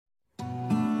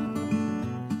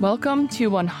Welcome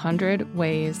to 100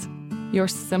 Ways, your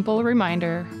simple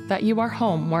reminder that you are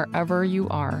home wherever you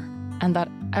are and that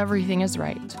everything is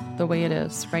right the way it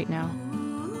is right now.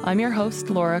 I'm your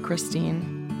host, Laura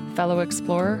Christine, fellow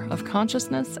explorer of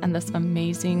consciousness and this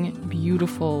amazing,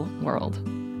 beautiful world.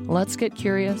 Let's get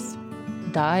curious,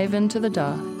 dive into the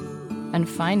duh, and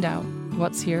find out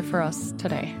what's here for us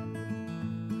today.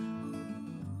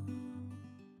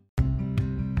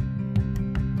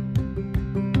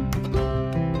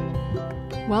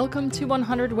 Welcome to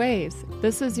 100 Ways.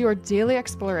 This is your daily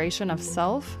exploration of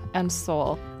self and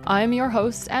soul. I'm your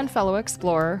host and fellow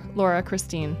explorer, Laura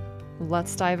Christine.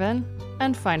 Let's dive in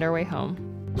and find our way home.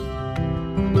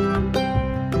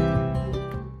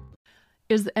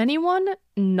 Is anyone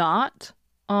not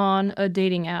on a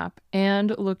dating app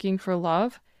and looking for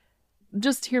love?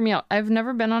 Just hear me out. I've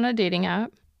never been on a dating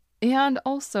app, and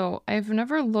also I've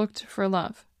never looked for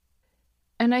love.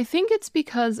 And I think it's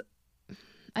because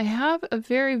I have a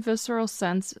very visceral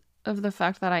sense of the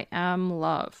fact that I am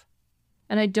love,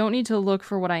 and I don't need to look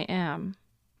for what I am.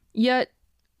 Yet,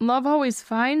 love always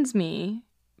finds me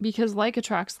because like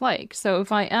attracts like. So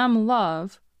if I am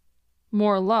love,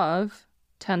 more love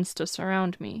tends to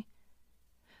surround me.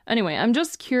 Anyway, I'm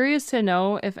just curious to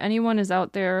know if anyone is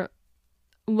out there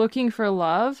looking for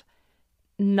love,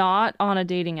 not on a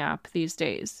dating app these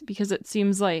days, because it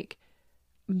seems like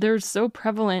they're so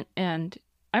prevalent, and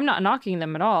I'm not knocking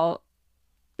them at all.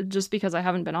 Just because I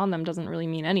haven't been on them doesn't really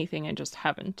mean anything. I just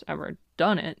haven't ever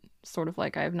done it. Sort of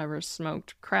like I've never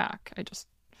smoked crack.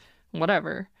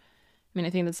 Whatever. I mean, I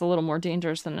think that's a little more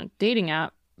dangerous than a dating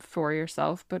app for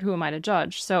yourself, but who am I to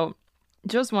judge? So,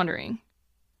 just wondering.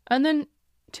 And then,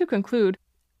 to conclude,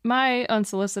 my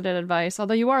unsolicited advice,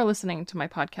 although you are listening to my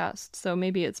podcast, so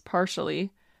maybe it's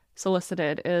partially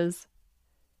solicited, is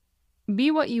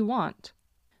be what you want.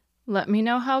 Let me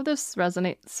know how this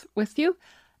resonates with you.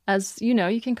 As you know,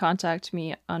 you can contact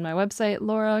me on my website,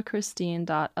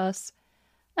 laurachristine.us.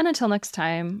 And until next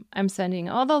time, I'm sending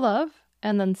all the love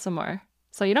and then some more.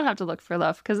 So you don't have to look for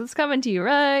love because it's coming to you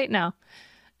right now.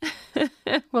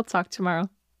 We'll talk tomorrow.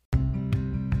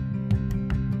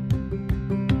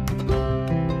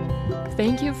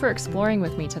 Thank you for exploring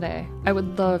with me today. I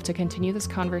would love to continue this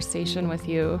conversation with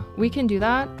you. We can do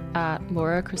that at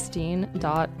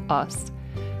laurachristine.us.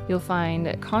 You'll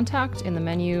find contact in the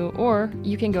menu, or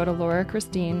you can go to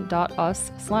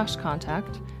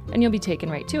laurachristine.us/contact and you'll be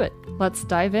taken right to it. Let's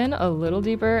dive in a little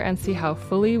deeper and see how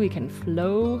fully we can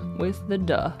flow with the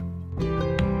duh.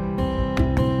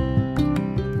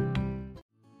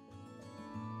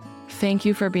 Thank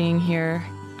you for being here.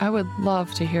 I would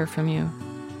love to hear from you.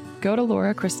 Go to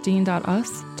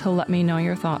laurachristine.us to let me know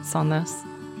your thoughts on this.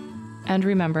 And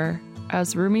remember,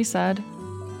 as Rumi said,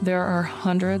 there are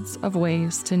hundreds of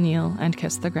ways to kneel and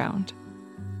kiss the ground.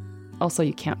 Also,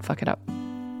 you can't fuck it up.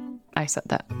 I said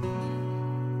that.